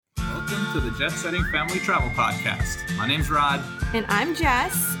welcome to the Jet Setting Family Travel Podcast. My name's Rod. And I'm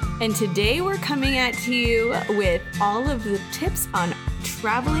Jess. And today we're coming at you with all of the tips on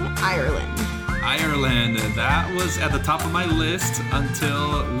traveling Ireland. Ireland, that was at the top of my list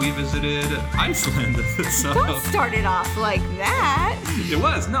until we visited Iceland. So don't start it off like that. It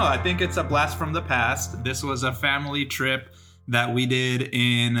was. No, I think it's a blast from the past. This was a family trip that we did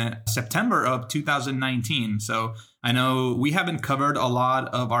in September of 2019. So I know we haven't covered a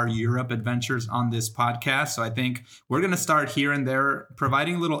lot of our Europe adventures on this podcast. So I think we're going to start here and there,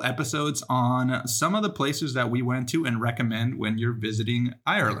 providing little episodes on some of the places that we went to and recommend when you're visiting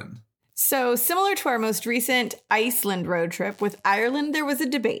Ireland. So similar to our most recent Iceland road trip, with Ireland, there was a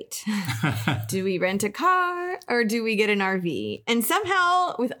debate. Do we rent a car or do we get an RV? And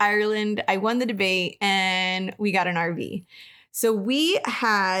somehow with Ireland, I won the debate and we got an RV. So we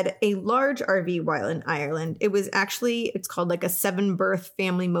had a large RV while in Ireland. It's called like a 7-berth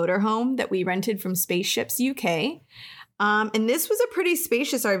family motorhome that we rented from Spaceships UK. And this was a pretty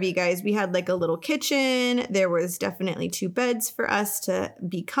spacious RV, guys. We had like a little kitchen. There was definitely 2 beds for us to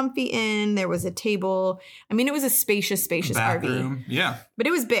be comfy in. There was a table. I mean, it was a spacious bathroom. RV. Yeah. But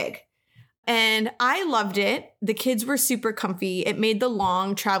it was big. And I loved it. The kids were super comfy. It made the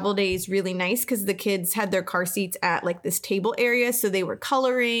long travel days really nice because the kids had their car seats at like this table area. So they were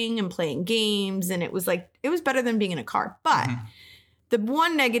coloring and playing games. And it was better than being in a car. But the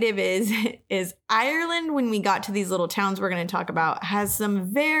one negative is Ireland, when we got to these little towns we're going to talk about, has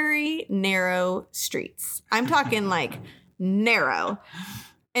some very narrow streets. I'm talking like narrow.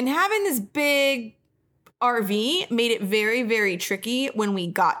 And having this big RV made it very, very tricky when we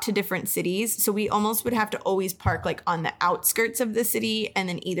got to different cities. So we almost would have to always park like on the outskirts of the city and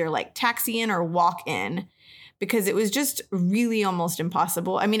then either like taxi in or walk in, because it was just really almost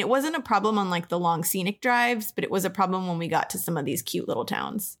impossible. I mean, it wasn't a problem on like the long scenic drives, but it was a problem when we got to some of these cute little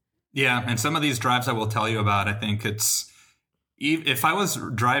towns. Yeah. And some of these drives I will tell you about, I think if I was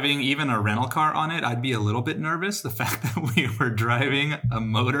driving even a rental car on it, I'd be a little bit nervous. The fact that we were driving a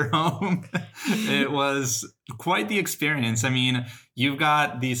motorhome, it was quite the experience. I mean, you've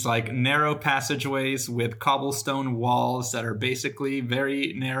got these like narrow passageways with cobblestone walls that are basically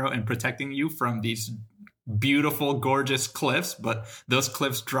very narrow and protecting you from these beautiful, gorgeous cliffs, but those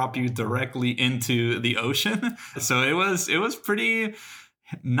cliffs drop you directly into the ocean. So it was pretty,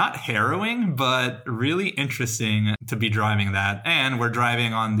 not harrowing, but really interesting to be driving that. And we're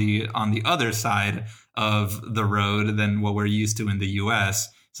driving on the other side of the road than what we're used to in the US.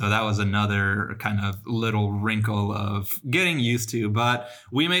 So that was another kind of little wrinkle of getting used to, but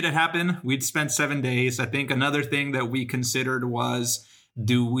we made it happen. We'd spent 7 days. I think another thing that we considered was,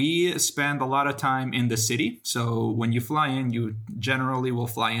 do we spend a lot of time in the city? So when you fly in, you generally will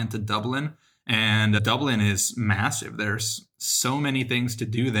fly into Dublin. And Dublin is massive. There's so many things to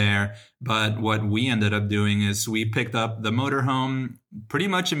do there. But what we ended up doing is we picked up the motorhome pretty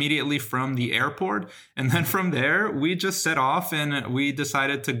much immediately from the airport. And then from there, we just set off and we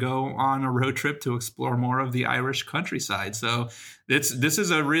decided to go on a road trip to explore more of the Irish countryside. So this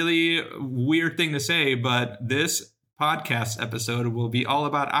is a really weird thing to say, but this podcast episode will be all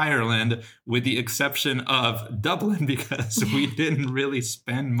about Ireland, with the exception of Dublin, because we didn't really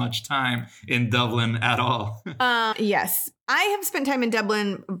spend much time in Dublin at all. Yes, I have spent time in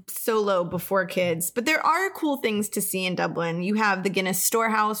Dublin solo before kids, but there are cool things to see in Dublin. You have the Guinness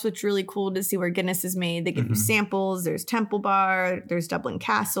Storehouse, which is really cool to see where Guinness is made. They give you samples. There's Temple Bar. There's Dublin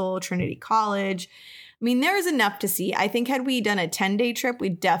Castle, Trinity College. I mean, there is enough to see. I think had we done a 10-day trip, we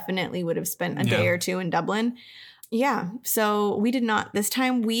definitely would have spent a day or two in Dublin. Yeah, so we did not. This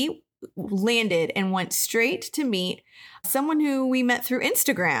time we landed and went straight to meet someone who we met through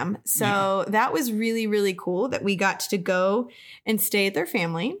Instagram. So that was really, really cool that we got to go and stay at their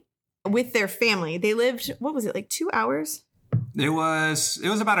family. With their family, they lived, what was it, like 2 hours? It was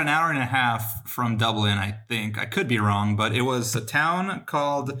about an hour and a half from Dublin, I think. I could be wrong, but it was a town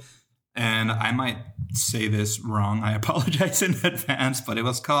called, and I might say this wrong, I apologize in advance, but it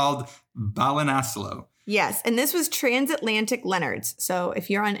was called Ballinasloe. Yes, and this was Transatlantic Leonards. So if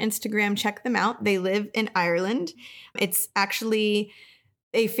you're on Instagram, check them out. They live in Ireland. It's actually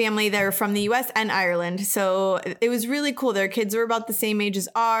a family that are from the US and Ireland. So it was really cool. Their kids were about the same age as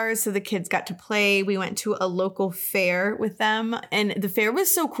ours. So the kids got to play. We went to a local fair with them. And the fair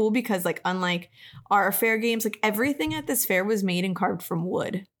was so cool because, like, unlike our fair games, like everything at this fair was made and carved from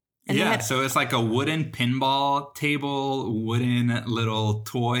wood. And so it's like a wooden pinball table, wooden little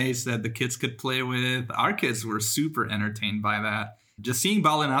toys that the kids could play with. Our kids were super entertained by that. Just seeing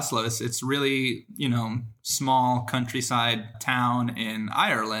Ballinasloe, it's really, small countryside town in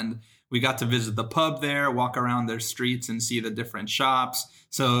Ireland. We got to visit the pub there, walk around their streets and see the different shops.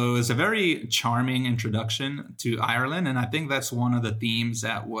 So it was a very charming introduction to Ireland. And I think that's one of the themes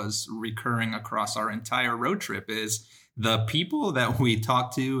that was recurring across our entire road trip is the people that we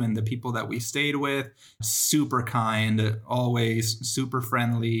talked to and the people that we stayed with, super kind, always super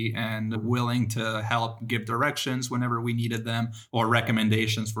friendly and willing to help give directions whenever we needed them or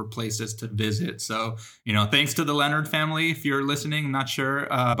recommendations for places to visit. So, thanks to the Leonard family. If you're listening, not sure,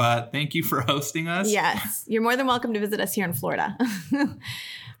 but thank you for hosting us. Yes, you're more than welcome to visit us here in Florida.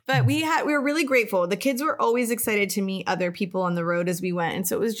 But we were really grateful. The kids were always excited to meet other people on the road as we went. And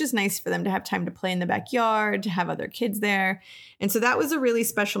so it was just nice for them to have time to play in the backyard, to have other kids there. And so that was a really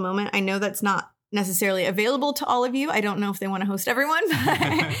special moment. I know that's not necessarily available to all of you. I don't know if they want to host everyone,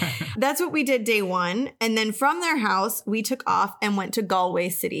 but that's what we did day one. And then from their house, we took off and went to Galway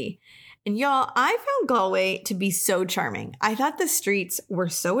City. And y'all, I found Galway to be so charming. I thought the streets were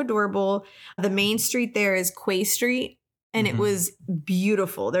so adorable. The main street there is Quay Street. And it was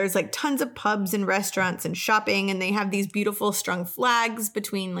beautiful. There's like tons of pubs and restaurants and shopping. And they have these beautiful strung flags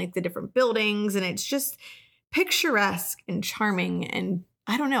between like the different buildings. And it's just picturesque and charming. And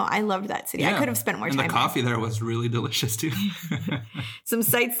I don't know. I loved that city. Yeah. I could have spent more time there. And the coffee there was really delicious too. Some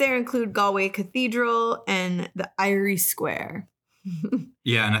sites there include Galway Cathedral and the Irish Square.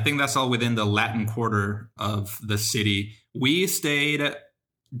 Yeah. And I think that's all within the Latin Quarter of the city. We stayed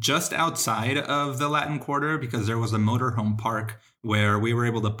just outside of the Latin Quarter because there was a motorhome park where we were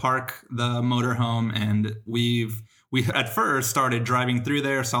able to park the motorhome, and we at first started driving through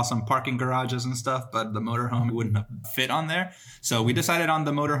there, saw some parking garages and stuff, but the motorhome wouldn't fit on there. So we decided on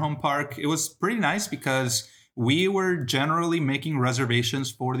the motorhome park. It was pretty nice because we were generally making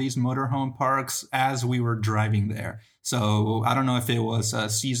reservations for these motorhome parks as we were driving there. So I don't know if it was a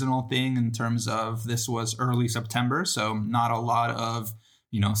seasonal thing in terms of this was early September, so not a lot of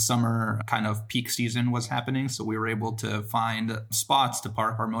summer kind of peak season was happening. So we were able to find spots to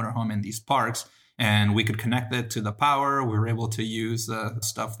park our motorhome in these parks, and we could connect it to the power. We were able to use the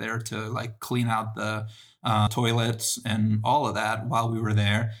stuff there to like clean out the toilets and all of that while we were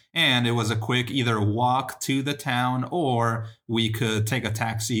there. And it was a quick either walk to the town or we could take a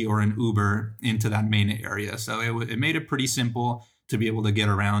taxi or an Uber into that main area. So it made it pretty simple to be able to get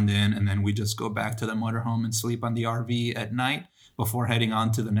around in. And then we just go back to the motorhome and sleep on the RV at night before heading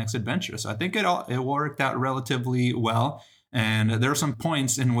on to the next adventure. So I think it worked out relatively well. And there are some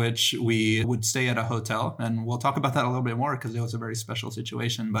points in which we would stay at a hotel. And we'll talk about that a little bit more because it was a very special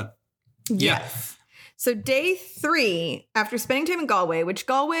situation. But yeah. Yes. So day 3, after spending time in Galway, which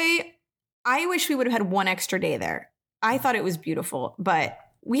Galway, I wish we would have had one extra day there. I thought it was beautiful, but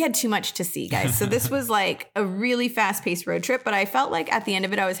we had too much to see, guys. So this was like a really fast-paced road trip. But I felt like at the end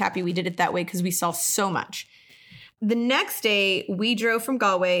of it, I was happy we did it that way because we saw so much. The next day, we drove from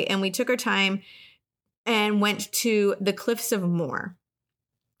Galway and we took our time and went to the Cliffs of Moher.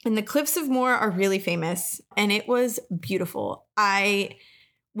 And the Cliffs of Moher are really famous, and it was beautiful. I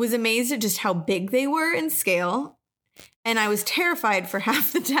was amazed at just how big they were in scale, and I was terrified for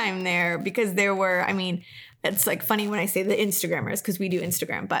half the time there because there were, it's like funny when I say the Instagrammers because we do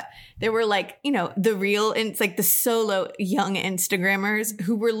Instagram, but there were like, the real, it's like the solo young Instagrammers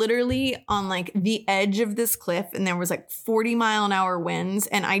who were literally on like the edge of this cliff, and there was like 40-mile-an-hour winds.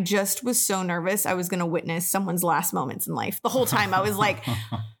 And I just was so nervous I was going to witness someone's last moments in life. The whole time I was like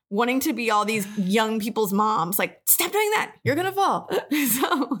wanting to be all these young people's moms, like, stop doing that. You're going to fall.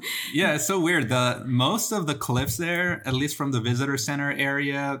 Yeah, it's so weird. Most of the cliffs there, at least from the visitor center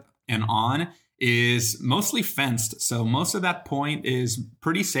area and on, is mostly fenced. So most of that point is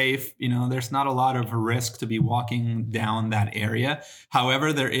pretty safe. There's not a lot of risk to be walking down that area.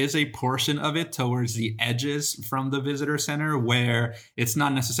 However, there is a portion of it towards the edges from the visitor center where it's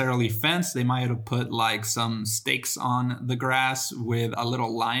not necessarily fenced. They might have put like some stakes on the grass with a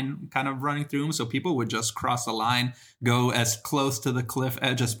little line kind of running through them. So people would just cross the line, go as close to the cliff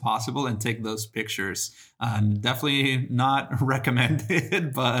edge as possible and take those pictures. Definitely not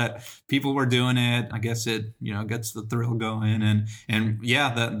recommended, but people were doing it. I guess it, gets the thrill going. And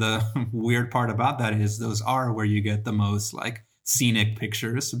yeah, the weird part about that is those are where you get the most like scenic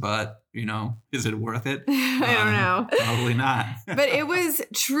pictures, but is it worth it? I don't know. Probably not. But it was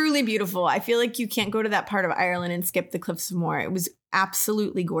truly beautiful. I feel like you can't go to that part of Ireland and skip the Cliffs of Moher. It was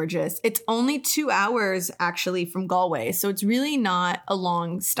absolutely gorgeous. It's only 2 hours actually from Galway. So it's really not a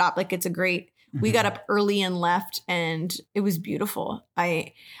long stop. Like it's a great, we got up early and left, and it was beautiful.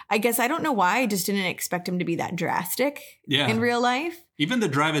 I guess I don't know why. I just didn't expect him to be that drastic in real life. Even the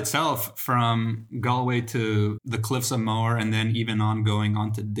drive itself from Galway to the Cliffs of Moher and then even on going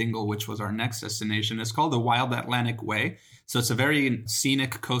on to Dingle, which was our next destination, is called the Wild Atlantic Way. So it's a very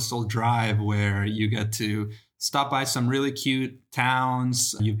scenic coastal drive where you get to stop by some really cute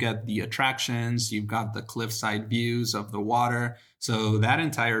towns. You've got the attractions. You've got the cliffside views of the water. So that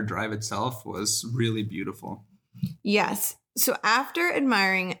entire drive itself was really beautiful. Yes. So after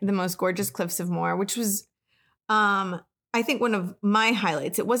admiring the most gorgeous cliffs of Moher, which was, I think, one of my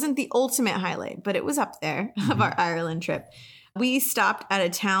highlights, it wasn't the ultimate highlight, but it was up there of our Ireland trip. We stopped at a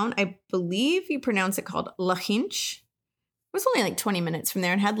town, I believe you pronounce it, called Lachinch. It was only like 20 minutes from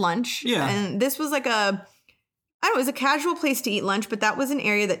there, and had lunch. Yeah. And this was like it was a casual place to eat lunch, but that was an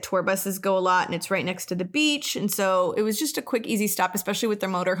area that tour buses go a lot, and it's right next to the beach. And so it was just a quick, easy stop, especially with their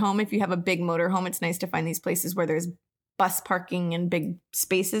motorhome. If you have a big motorhome, it's nice to find these places where there's bus parking and big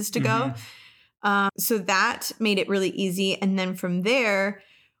spaces to go. So that made it really easy. And then from there,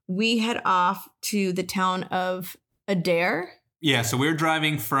 we head off to the town of Adare. Yeah, so we're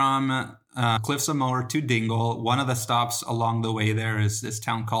driving from Cliffs of Moher to Dingle. One of the stops along the way there is this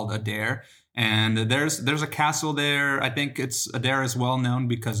town called Adare. And there's a castle there. I think Adare is well known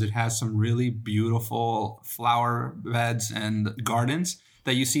because it has some really beautiful flower beds and gardens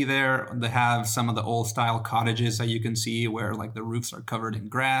that you see there. They have some of the old style cottages that you can see where like the roofs are covered in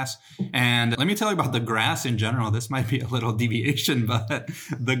grass. And let me tell you about the grass in general. This might be a little deviation, but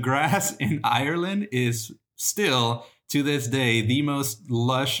the grass in Ireland is still, to this day, the most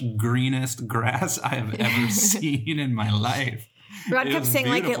lush, greenest grass I have ever seen in my life. Rod kept saying,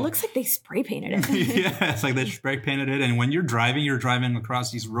 beautiful. like, it looks like they spray painted it. Yeah, it's like they spray painted it. And when you're driving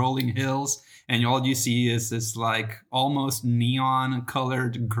across these rolling hills, and all you see is this like almost neon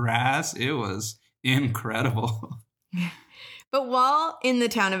colored grass. It was incredible. But while in the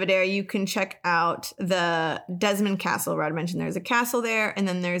town of Adare, you can check out the Desmond Castle. Rod mentioned there's a castle there, and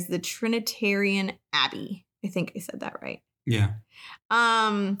then there's the Trinitarian Abbey. I think I said that right. Yeah.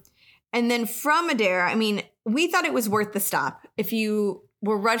 And then from Adare, I mean, we thought it was worth the stop. If you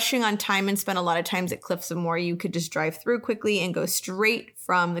were rushing on time and spent a lot of times at Cliffs of Moher, you could just drive through quickly and go straight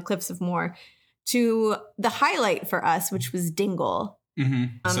from the Cliffs of Moher to the highlight for us, which was Dingle.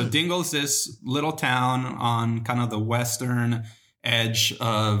 So Dingle's this little town on kind of the western edge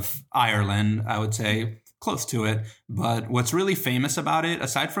of Ireland, I would say, close to it. But what's really famous about it,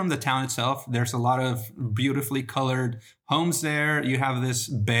 aside from the town itself, there's a lot of beautifully colored homes there. You have this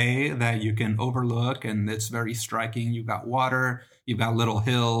bay that you can overlook, and it's very striking. You've got water, you've got little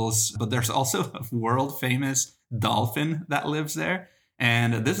hills, but there's also a world famous dolphin that lives there.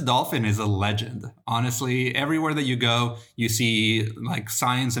 And this dolphin is a legend. Honestly, everywhere that you go, you see like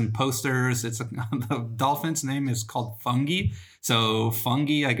signs and posters. The dolphin's name is called Fungi. So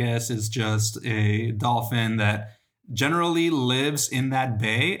Fungi, I guess, is just a dolphin that generally lives in that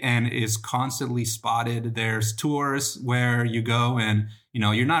bay and is constantly spotted. There's tours where you go and,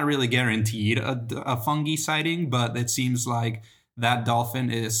 you're not really guaranteed a fungi sighting, but it seems like that dolphin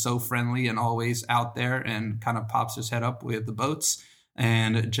is so friendly and always out there and kind of pops his head up with the boats.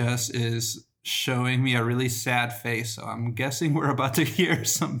 And Jess is showing me a really sad face. So I'm guessing we're about to hear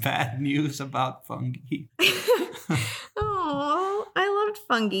some bad news about Fungi. Oh, I loved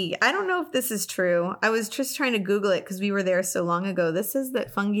Fungi. I don't know if this is true. I was just trying to Google it because we were there so long ago. This says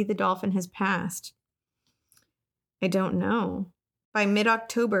that Fungi the dolphin has passed. I don't know. By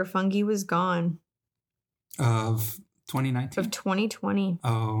mid-October, Fungi was gone. Of 2019? Of 2020.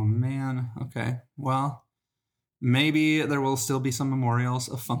 Oh, man. Okay. Well, maybe there will still be some memorials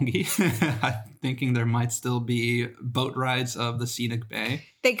of Fungi. I'm thinking there might still be boat rides of the scenic bay.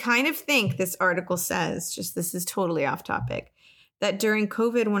 They kind of think, this article says, just this is totally off topic, that during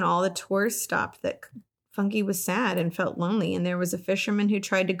COVID, when all the tours stopped, that Fungi was sad and felt lonely. And there was a fisherman who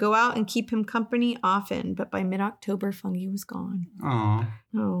tried to go out and keep him company often. But by mid-October, Fungi was gone.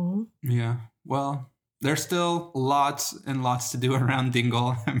 Oh. Yeah. Well, there's still lots and lots to do around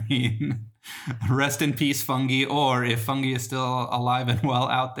Dingle. I mean, rest in peace, Fungi. Or if Fungi is still alive and well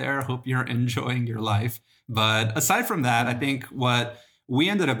out there, hope you're enjoying your life. But aside from that, I think what we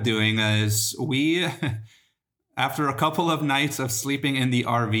ended up doing is after a couple of nights of sleeping in the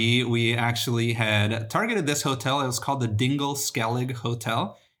RV, we actually had targeted this hotel. It was called the Dingle Skellig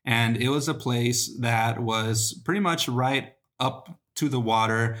Hotel. And it was a place that was pretty much right up to the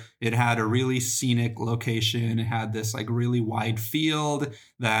water. It had a really scenic location. It had this like really wide field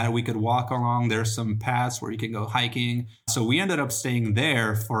that we could walk along. There's some paths where you can go hiking. So we ended up staying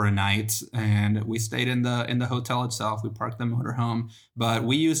there for a night, and we stayed in the hotel itself. We parked the motorhome, but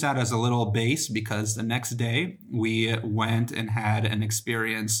we used that as a little base because the next day we went and had an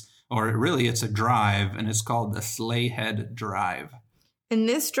experience, or really it's a drive, and it's called the Slayhead Drive. And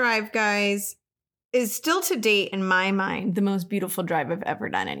this drive, guys, is still to date, in my mind, the most beautiful drive I've ever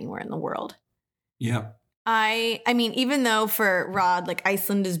done anywhere in the world. Yep. I mean, even though for Rod, like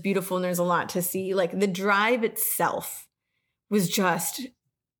Iceland is beautiful and there's a lot to see, like the drive itself was just,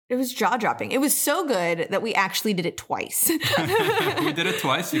 it was jaw dropping. It was so good that we actually did it twice. We did it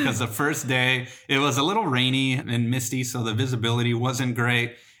twice because the first day it was a little rainy and misty, so the visibility wasn't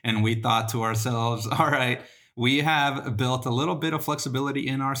great. And we thought to ourselves, all right, we have built a little bit of flexibility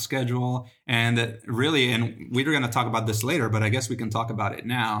in our schedule. And really, and we're going to talk about this later, but I guess we can talk about it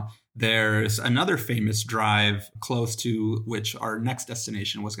now. There's another famous drive close to which our next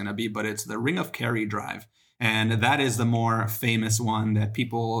destination was going to be, but it's the Ring of Kerry drive. And that is the more famous one that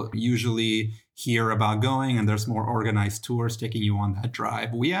people usually hear about going, and there's more organized tours taking you on that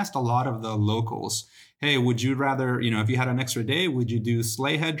drive. We asked a lot of the locals, hey, would you rather, if you had an extra day, would you do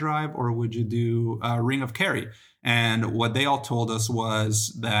Slayhead Drive or would you do Ring of Kerry? And what they all told us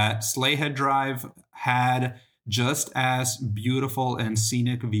was that Slayhead Drive had just as beautiful and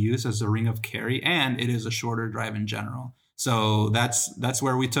scenic views as the Ring of Kerry, and it is a shorter drive in general. So that's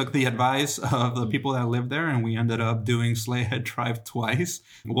where we took the advice of the people that live there, and we ended up doing Slayhead Drive twice.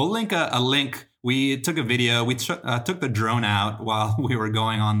 We'll link a link. We took a video. We took the drone out while we were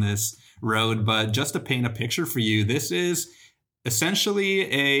going on this road, but just to paint a picture for you, this is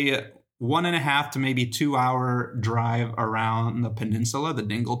essentially a 1.5 to maybe 2 hour drive around the peninsula, the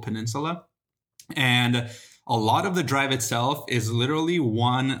Dingle Peninsula. And a lot of the drive itself is literally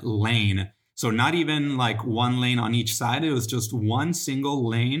one lane. So not even like one lane on each side. It was just one single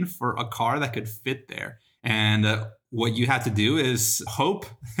lane for a car that could fit there. And what you had to do is hope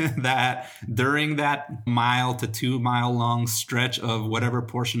that during that 1 to 2 mile long stretch of whatever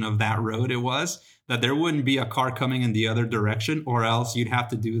portion of that road it was, that there wouldn't be a car coming in the other direction, or else you'd have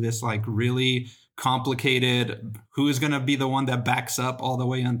to do this like really complicated, who's going to be the one that backs up all the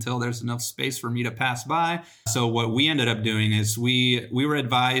way until there's enough space for me to pass by. So what we ended up doing is we were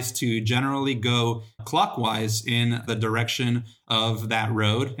advised to generally go clockwise in the direction of that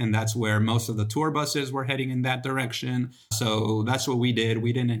road. And that's where most of the tour buses were heading, in that direction. So that's what we did.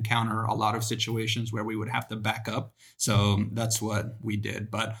 We didn't encounter a lot of situations where we would have to back up. So that's what we did.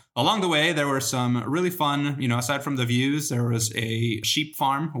 But along the way, there were some really fun, aside from the views, there was a sheep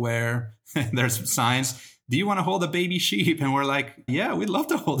farm where there's signs, do you want to hold a baby sheep? And we're like, yeah, we'd love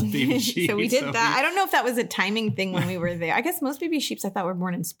to hold a baby sheep. So we did that. I don't know if that was a timing thing when we were there. I guess most baby sheeps I thought were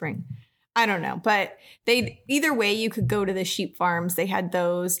born in spring. I don't know. But either way, you could go to the sheep farms. They had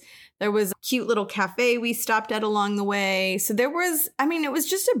those. There was a cute little cafe we stopped at along the way. So it was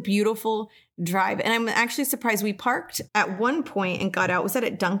just a beautiful drive. And I'm actually surprised we parked at one point and got out. Was that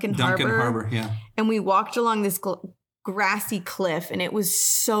at Duncan Harbor? Duncan Harbor, yeah. And we walked along this grassy cliff, and it was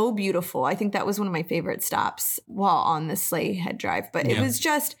so beautiful. I think that was one of my favorite stops while on the Slayhead Drive. But it was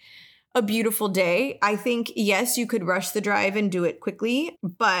just a beautiful day. I think, yes, you could rush the drive and do it quickly,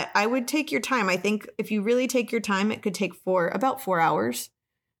 but I would take your time. I think if you really take your time, it could take about 4 hours,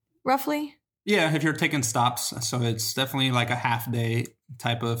 roughly. Yeah, if you're taking stops. So it's definitely like a half day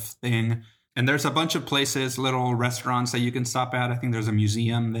type of thing. And there's a bunch of places, little restaurants that you can stop at. I think there's a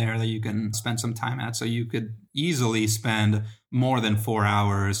museum there that you can spend some time at. So you could easily spend more than 4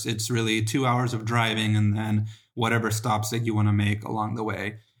 hours. It's really 2 hours of driving and then whatever stops that you want to make along the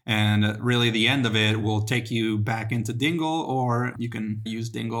way. And really the end of it will take you back into Dingle, or you can use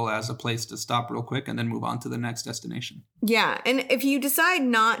Dingle as a place to stop real quick and then move on to the next destination. Yeah. And if you decide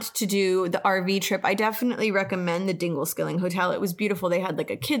not to do the RV trip, I definitely recommend the Dingle Skilling Hotel. It was beautiful. They had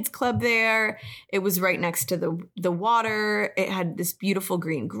like a kids club there. It was right next to the water. It had this beautiful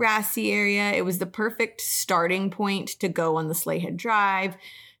green grassy area. It was the perfect starting point to go on the Slayhead Drive.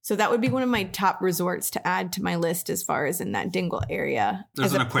 So that would be one of my top resorts to add to my list as far as in that Dingle area.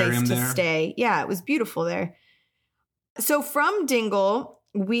 There's an aquarium there. Stay. Yeah, it was beautiful there. So from Dingle,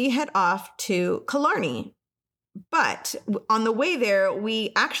 we head off to Killarney. But on the way there,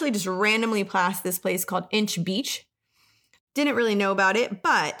 we actually just randomly passed this place called Inch Beach. Didn't really know about it,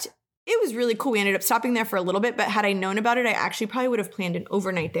 but it was really cool. We ended up stopping there for a little bit, but had I known about it, I actually probably would have planned an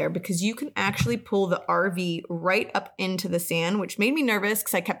overnight there, because you can actually pull the RV right up into the sand, which made me nervous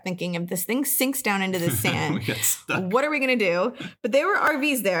because I kept thinking, if this thing sinks down into the sand, what are we going to do? But there were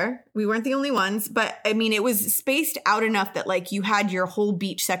RVs there. We weren't the only ones, but I mean, it was spaced out enough that like you had your whole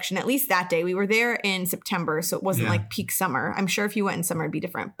beach section, at least that day. We were there in September, so it wasn't like peak summer. I'm sure if you went in summer, it'd be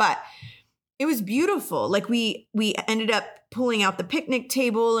different, but it was beautiful. Like we ended up pulling out the picnic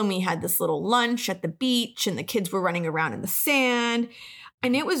table and we had this little lunch at the beach and the kids were running around in the sand.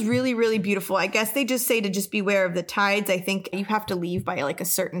 And it was really, really beautiful. I guess they just say to just beware of the tides. I think you have to leave by like a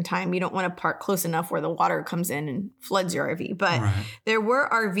certain time. You don't want to park close enough where the water comes in and floods your RV. But there were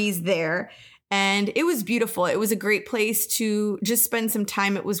RVs there. And it was beautiful. It was a great place to just spend some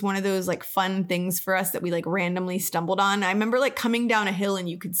time. It was one of those like fun things for us that we like randomly stumbled on. I remember like coming down a hill and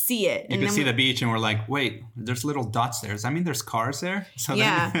you could see it. You could see the beach and we're like, wait, there's little dots there. Does that mean there's cars there? So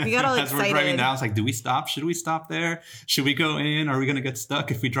yeah, then, we got all as excited. we're driving down, it's like, do we stop? Should we stop there? Should we go in? Are we going to get stuck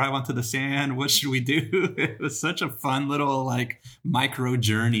if we drive onto the sand? What should we do? It was such a fun little like micro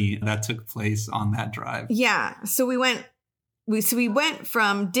journey that took place on that drive. Yeah. So we went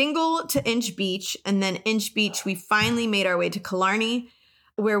from Dingle to Inch Beach, and then Inch Beach, we finally made our way to Killarney,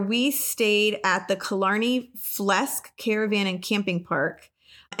 where we stayed at the Killarney Flesk Caravan and Camping Park.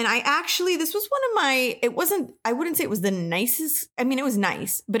 And this was one of I wouldn't say it was the nicest. I mean, it was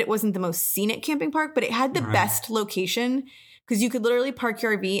nice, but it wasn't the most scenic camping park, but it had the best location because you could literally park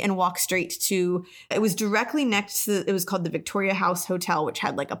your RV and walk straight to, it was directly next to, it was called the Victoria House Hotel, which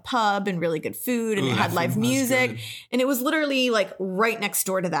had like a pub and really good food, and it had live music. And it was literally like right next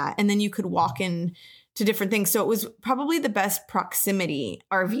door to that. And then you could walk in to different things. So it was probably the best proximity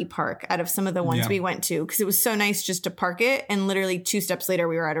RV park out of some of the ones we went to, because it was so nice just to park it. And literally 2 steps later,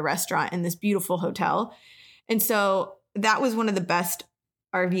 we were at a restaurant in this beautiful hotel. And so that was one of the best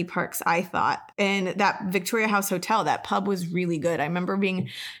RV parks, I thought. And that Victoria House Hotel, that pub was really good. I remember being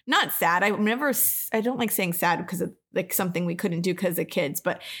not sad. I don't like saying sad because of like something we couldn't do because of kids,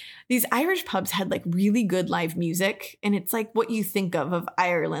 but these Irish pubs had like really good live music. And it's like what you think of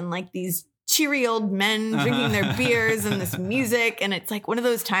Ireland, like these cheery old men drinking their beers and this music. And it's like one of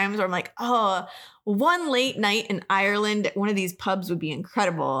those times where I'm like, oh, one late night in Ireland at one of these pubs would be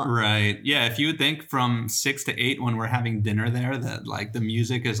incredible. Right. Yeah. If you would think from 6 to 8 when we're having dinner there that like the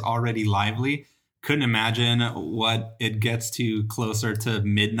music is already lively, couldn't imagine what it gets to closer to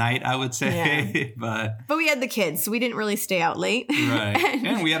midnight, I would say. Yeah. But we had the kids, so we didn't really stay out late. Right.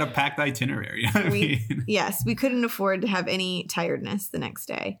 And we had a packed itinerary. Yes, we couldn't afford to have any tiredness the next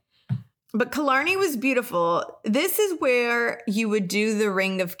day. But Killarney was beautiful. This is where you would do the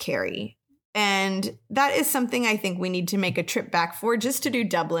Ring of Kerry. And that is something I think we need to make a trip back for, just to do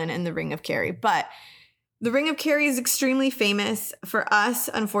Dublin and the Ring of Kerry. But the Ring of Kerry is extremely famous. For us,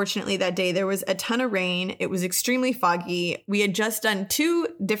 unfortunately, that day there was a ton of rain. It was extremely foggy. We had just done 2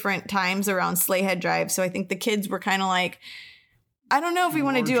 different times around Slayhead Drive. So I think the kids were kind of like, I don't know if we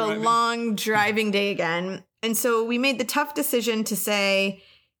want to do a long driving day again. And so we made the tough decision to say,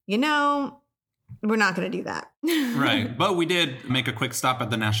 you know, we're not going to do that. Right. But we did make a quick stop at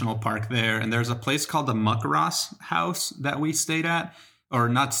the national park there. And there's a place called the Muckross House that we stayed at. Or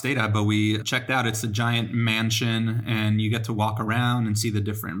not stayed at, but we checked out. It's a giant mansion, and you get to walk around and see the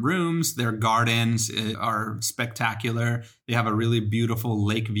different rooms. Their gardens are spectacular. They have a really beautiful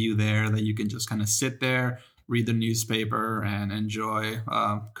lake view there that you can just kind of sit there, read the newspaper, and enjoy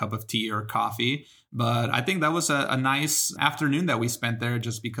a cup of tea or coffee. But I think that was a nice afternoon that we spent there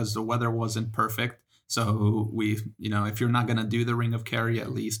just because the weather wasn't perfect. So if you're not going to do the Ring of Kerry,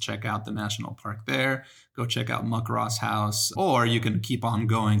 at least check out the national park there. Go check out Muckross House, or you can keep on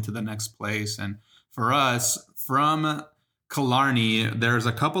going to the next place. And for us, from Killarney, there's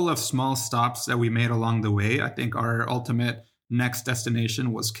a couple of small stops that we made along the way. I think our ultimate next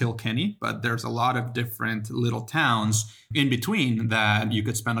destination was Kilkenny, but there's a lot of different little towns in between that you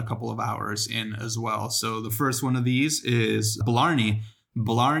could spend a couple of hours in as well. So the first one of these is Blarney.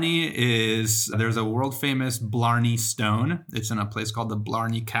 Blarney there's a world famous Blarney stone. It's in a place called the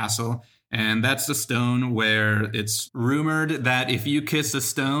Blarney Castle. And that's the stone where it's rumored that if you kiss a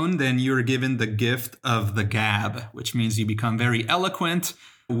stone, then you're given the gift of the gab, which means you become very eloquent.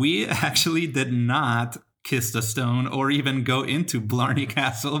 We actually did not kiss the stone or even go into Blarney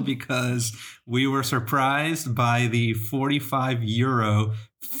Castle because we were surprised by the €45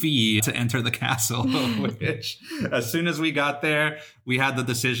 fee to enter the castle, which as soon as we got there, we had the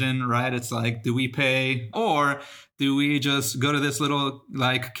decision, right? It's like, do we pay or do we just go to this little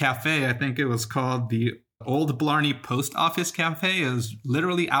like cafe? I think it was called the Old Blarney Post Office Cafe. It was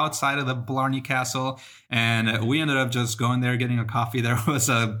literally outside of the Blarney Castle. And we ended up just going there, getting a coffee. There was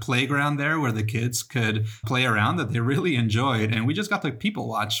a playground there where the kids could play around that they really enjoyed. And we just got to people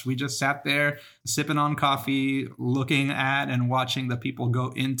watch. We just sat there sipping on coffee, looking at and watching the people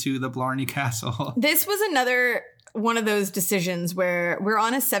go into the Blarney Castle. This was another one of those decisions where we're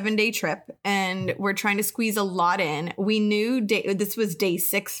on a 7-day trip and we're trying to squeeze a lot in. We knew this was day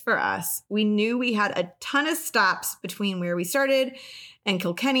 6 for us. We knew we had a ton of stops between where we started and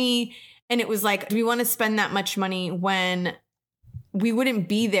Kilkenny. And it was like, do we want to spend that much money when we wouldn't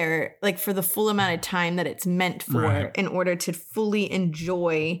be there like for the full amount of time that it's meant for in order to fully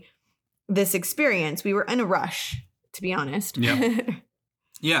enjoy this experience? We were in a rush, to be honest. Yep.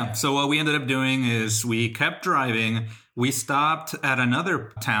 Yeah, so what we ended up doing is we kept driving. we stopped at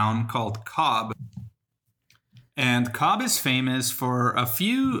another town called Cobb. And Cobb is famous for a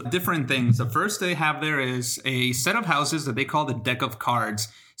few different things. The first they have there is a set of houses that they call the deck of cards.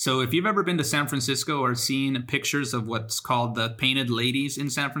 So if you've ever been to San Francisco or seen pictures of what's called the painted ladies in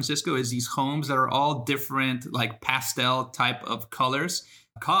San Francisco, is these homes that are all different, like pastel type of colors.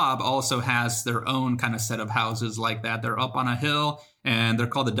 Cobb also has their own kind of set of houses like that. They're up on a hill and they're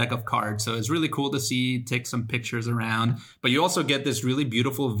called the deck of cards. So it's really cool to see, take some pictures around. But you also get this really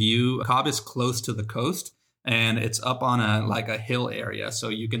beautiful view. Cobb is close to the coast. And it's up on a hill area. So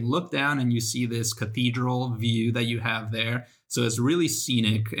you can look down and you see this cathedral view that you have there. So it's really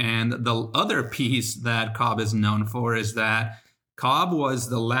scenic. And the other piece that Cobb is known for is that Cobb was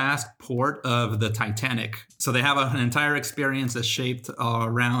the last port of the Titanic. So they have an entire experience that's shaped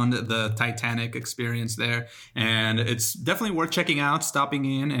around the Titanic experience there. And it's definitely worth checking out, stopping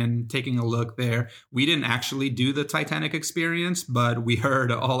in and taking a look there. We didn't actually do the Titanic experience, but we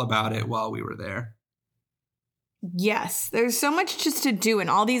heard all about it while we were there. Yes, there's so much just to do, and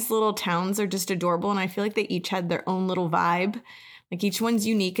all these little towns are just adorable, and I feel like they each had their own little vibe. Like each one's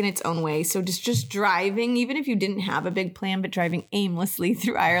unique in its own way. So just driving, even if you didn't have a big plan, but driving aimlessly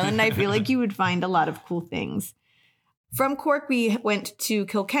through Ireland, I feel like you would find a lot of cool things. From Cork, we went to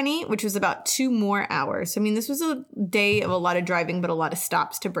Kilkenny, which was about 2 more hours. I mean, this was a day of a lot of driving, but a lot of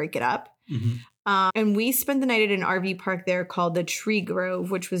stops to break it up. Mm-hmm. And we spent the night at an RV park there called the Tree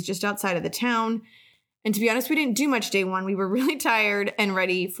Grove, which was just outside of the town. And to be honest, we didn't do much day 1. We were really tired and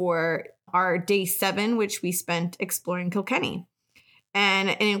ready for our day 7, which we spent exploring Kilkenny.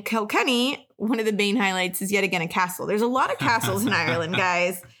 And in Kilkenny, one of the main highlights is yet again a castle. There's a lot of castles in Ireland,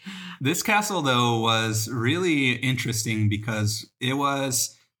 guys. This castle, though, was really interesting because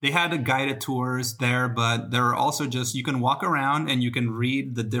they had guided tours there, but there are also just, you can walk around and you can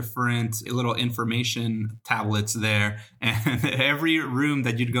read the different little information tablets there. And every room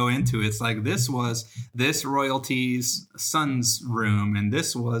that you'd go into, it's like, this was this royalty's son's room. And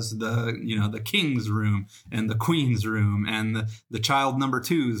this was the king's room and the queen's room and the child number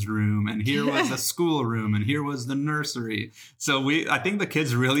 2's room. And here was the school room and here was the nursery. So I think the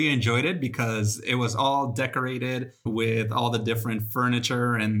kids really enjoyed it because it was all decorated with all the different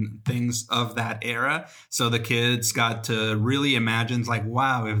furniture and things of that era. So the kids got to really imagine, like,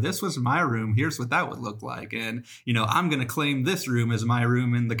 wow, if this was my room, here's what that would look like. And, I'm going to claim this room as my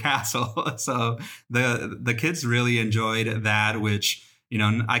room in the castle. So the kids really enjoyed that, which,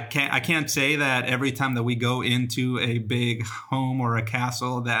 I can't say that every time that we go into a big home or a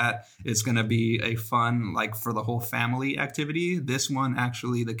castle that it's going to be a fun, like, for the whole family activity. This one,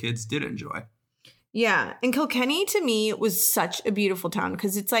 actually, the kids did enjoy. Yeah. And Kilkenny, to me, was such a beautiful town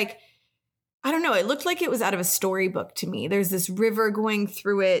because it's like, I don't know, it looked like it was out of a storybook to me. There's this river going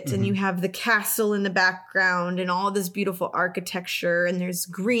through it, mm-hmm. and you have the castle in the background and all this beautiful architecture, and there's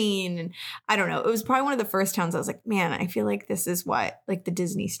green. And I don't know, it was probably one of the first towns I was like, man, I feel like this is what like the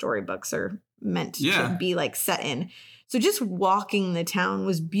Disney storybooks are meant to be like set in. So just walking the town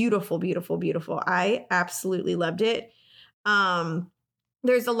was beautiful, beautiful, beautiful. I absolutely loved it.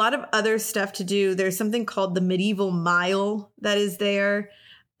 There's a lot of other stuff to do. There's something called the Medieval Mile that is there.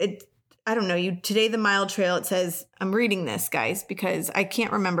 I don't know, today the Mile Trail, it says, I'm reading this, guys, because I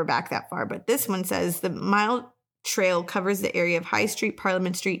can't remember back that far, but this one says the Mile Trail covers the area of High Street,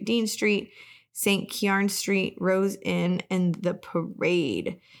 Parliament Street, Dean Street, St. Ciaran Street, Rose Inn, and the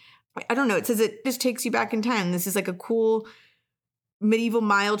Parade. I don't know, it says it just takes you back in time. This is like a cool medieval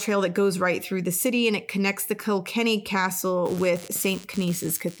mile trail that goes right through the city, and it connects the Kilkenny Castle with St.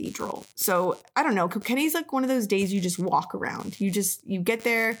 Canice's Cathedral. So I don't know, Kilkenny's like one of those days you just walk around. You get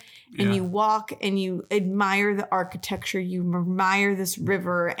there and you walk and you admire the architecture, you admire this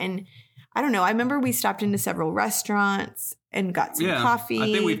river. And I don't know, I remember we stopped into several restaurants and got some coffee.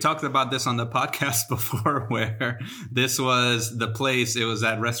 I think we've talked about this on the podcast before, where this was the place. It was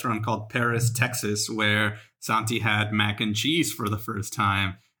that restaurant called Paris, Texas, where Santi had mac and cheese for the first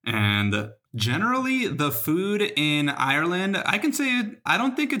time. And generally, the food in Ireland, I can say I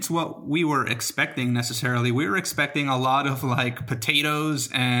don't think it's what we were expecting necessarily. We were expecting a lot of like potatoes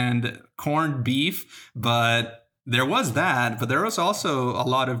and corned beef, but there was that, but there was also a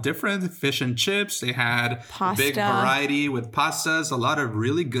lot of different fish and chips. They had pasta. A big variety with pastas, a lot of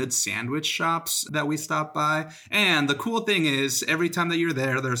really good sandwich shops that we stopped by. And the cool thing is, every time that you're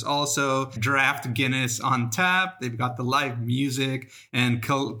there, there's also draft Guinness on tap. They've got the live music. And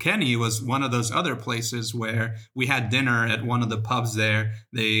Kilkenny was one of those other places where we had dinner at one of the pubs there.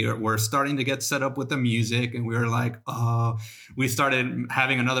 They were starting to get set up with the music, and we were like, oh, we started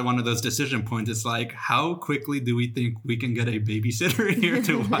having another one of those decision points. It's like, how quickly do we think we can get a babysitter here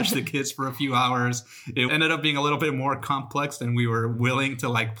to watch the kids for a few hours? It ended up being a little bit more complex than we were willing to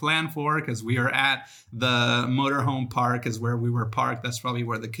like plan for, because we are at the motorhome park is where we were parked. That's probably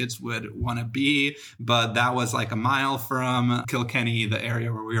where the kids would want to be. But that was like a mile from Kilkenny, the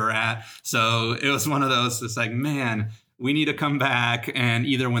area where we were at. So it was one of those, it's like, man, we need to come back, and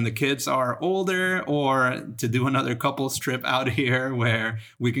either when the kids are older or to do another couples trip out here where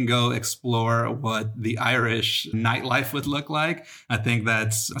we can go explore what the Irish nightlife would look like. I think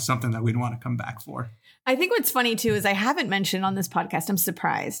that's something that we'd want to come back for. I think what's funny too is I haven't mentioned on this podcast, I'm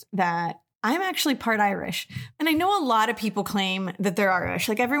surprised that I'm actually part Irish. And I know a lot of people claim that they're Irish.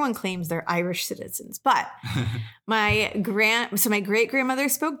 Like everyone claims they're Irish citizens. But my great grandmother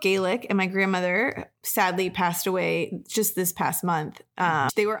spoke Gaelic, and my grandmother sadly passed away just this past month.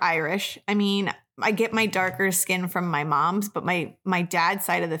 They were Irish. I mean, I get my darker skin from my mom's, but my dad's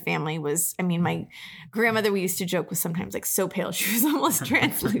side of the family was, I mean, my grandmother, we used to joke, was sometimes like so pale she was almost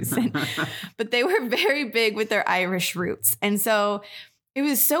translucent. But they were very big with their Irish roots. And so it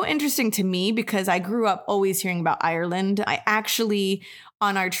was so interesting to me because I grew up always hearing about Ireland. I actually,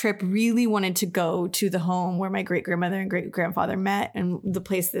 on our trip, really wanted to go to the home where my great-grandmother and great-grandfather met and the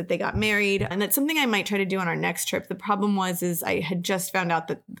place that they got married. And that's something I might try to do on our next trip. The problem is I had just found out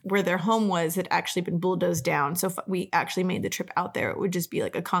that where their home was had actually been bulldozed down. So if we actually made the trip out there, it would just be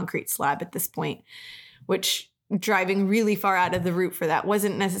like a concrete slab at this point, which driving really far out of the route for that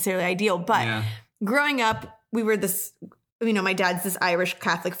wasn't necessarily ideal. But growing up, we were this... You know, my dad's this Irish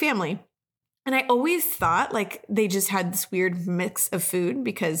Catholic family. And I always thought like they just had this weird mix of food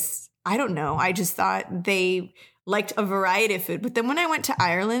because I don't know. I just thought they liked a variety of food. But then when I went to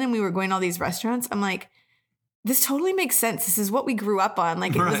Ireland and we were going to all these restaurants, I'm like, this totally makes sense. This is what we grew up on.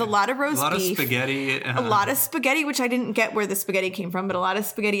 Like it was a lot of roast beef. A lot of spaghetti, which I didn't get where the spaghetti came from, but a lot of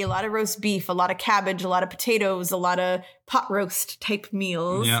spaghetti, a lot of roast beef, a lot of cabbage, a lot of potatoes, a lot of pot roast type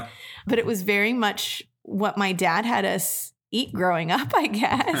meals. Yeah. But it was very much what my dad had us eat growing up, I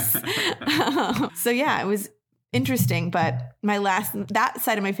guess. So yeah, it was interesting. But that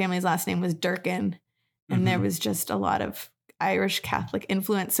side of my family's last name was Durkin, and there was just a lot of Irish Catholic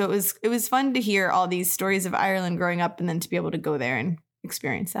influence. So it was fun to hear all these stories of Ireland growing up, and then to be able to go there and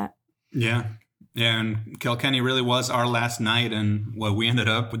experience that. Yeah. Yeah, and Kilkenny really was our last night, and what we ended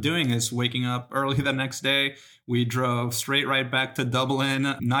up doing is waking up early the next day. We drove straight right back to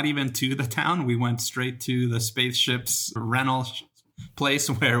Dublin, not even to the town. We went straight to the spaceship's rental place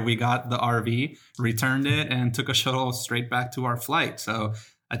where we got the RV, returned it, and took a shuttle straight back to our flight. So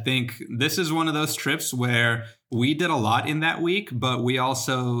I think this is one of those trips where we did a lot in that week, but we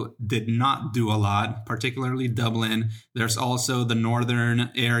also did not do a lot, particularly Dublin. There's also the northern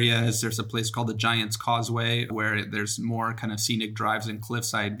areas. There's a place called the Giant's Causeway where there's more kind of scenic drives and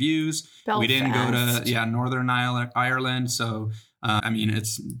cliffside views. Belfast. We didn't go to Northern Ireland. So, I mean,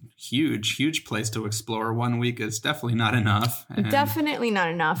 it's huge place to explore. 1 week is definitely not enough. Definitely not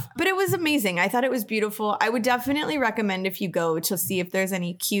enough. But it was amazing. I thought it was beautiful. I would definitely recommend if you go to see if there's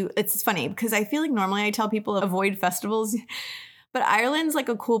any cute. It's funny because I feel like normally I tell people avoid festivals. But Ireland's like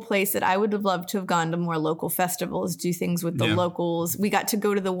a cool place that I would have loved to have gone to more local festivals, do things with the locals. We got to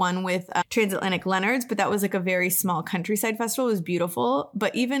go to the one with Transatlantic Leonards, but that was like a very small countryside festival. It was beautiful.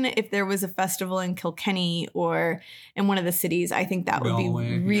 But even if there was a festival in Kilkenny or in one of the cities, I think that would be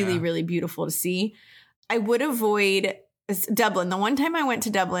really beautiful to see. I would avoid Dublin. The one time I went to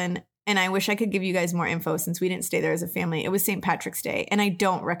Dublin, and I wish I could give you guys more info since we didn't stay there as a family, it was St. Patrick's Day. And I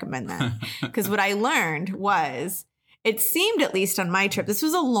don't recommend that because what I learned was... It seemed, at least on my trip, this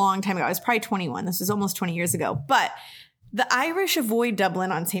was a long time ago. I was probably 21. This was almost 20 years ago. But the Irish avoid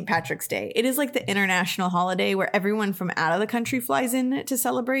Dublin on St. Patrick's Day. It is like the international holiday where everyone from out of the country flies in to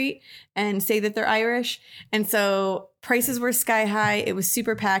celebrate and say that they're Irish. And so prices were sky high. It was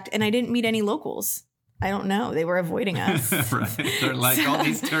super packed. And I didn't meet any locals. I don't know. They were avoiding us. Right. They're like, all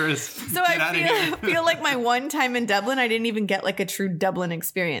these tourists. So I feel like my one time in Dublin, I didn't even get like a true Dublin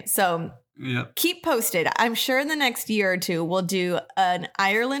experience. So... Yep. Keep posted. I'm sure in the next year or two, we'll do an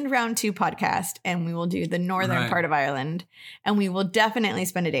Ireland round 2 podcast, and we will do the northern part of Ireland. And we will definitely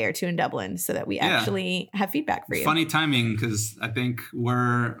spend a day or two in Dublin so that we actually have feedback for you. Funny timing, because I think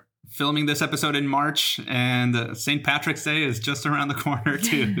we're filming this episode in March, and St. Patrick's Day is just around the corner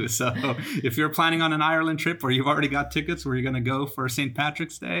too. So if you're planning on an Ireland trip or you've already got tickets where you're going to go for St.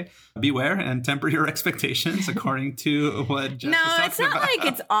 Patrick's Day, beware and temper your expectations according to what Jess was talking it's not about. like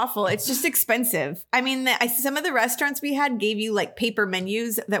it's awful. It's just expensive. I mean, some of the restaurants we had gave you like paper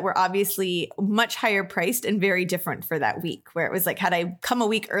menus that were obviously much higher priced and very different for that week, where it was like, had I come a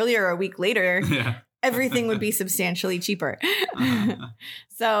week earlier or a week later, everything would be substantially cheaper.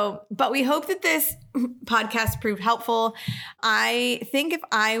 But we hope that this podcast proved helpful. I think if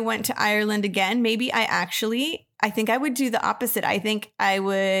I went to Ireland again, maybe I think I would do the opposite. I think I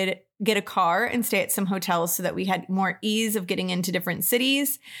would get a car and stay at some hotels so that we had more ease of getting into different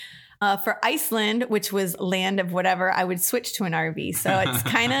cities. For Iceland, which was land of whatever, I would switch to an RV. So it's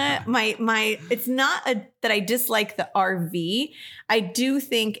kind of it's not that I dislike the RV. I do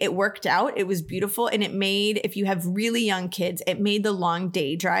think it worked out. It was beautiful. And it made, if you have really young kids, it made the long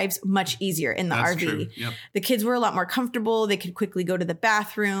day drives much easier in the RV. True. Yep. The kids were a lot more comfortable. They could quickly go to the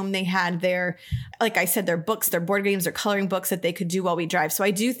bathroom. They had their, like I said, their books, their board games, their coloring books that they could do while we drive. So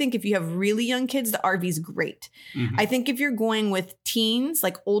I do think if you have really young kids, the RV is great. Mm-hmm. I think if you're going with teens,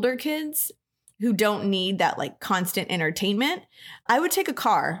 like older kids who don't need that like constant entertainment, I would take a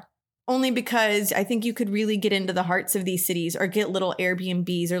car. Only because I think you could really get into the hearts of these cities or get little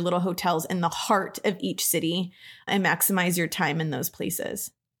Airbnbs or little hotels in the heart of each city and maximize your time in those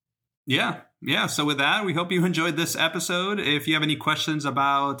places. Yeah. So with that, we hope you enjoyed this episode. If you have any questions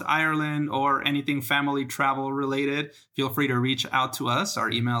about Ireland or anything family travel related, feel free to reach out to us. Our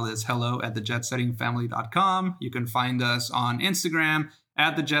email is hello@thejetsettingfamily.com. You can find us on Instagram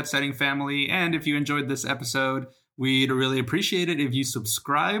 @thejetsettingfamily. And if you enjoyed this episode, we'd really appreciate it if you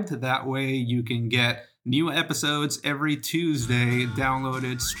subscribed. That way you can get new episodes every Tuesday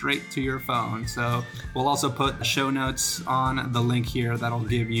downloaded straight to your phone. So we'll also put show notes on the link here that'll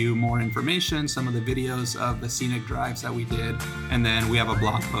give you more information, some of the videos of the scenic drives that we did. And then we have a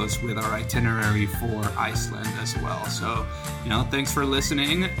blog post with our itinerary for Iceland as well. So, thanks for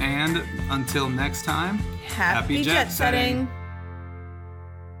listening. And until next time, happy jet setting.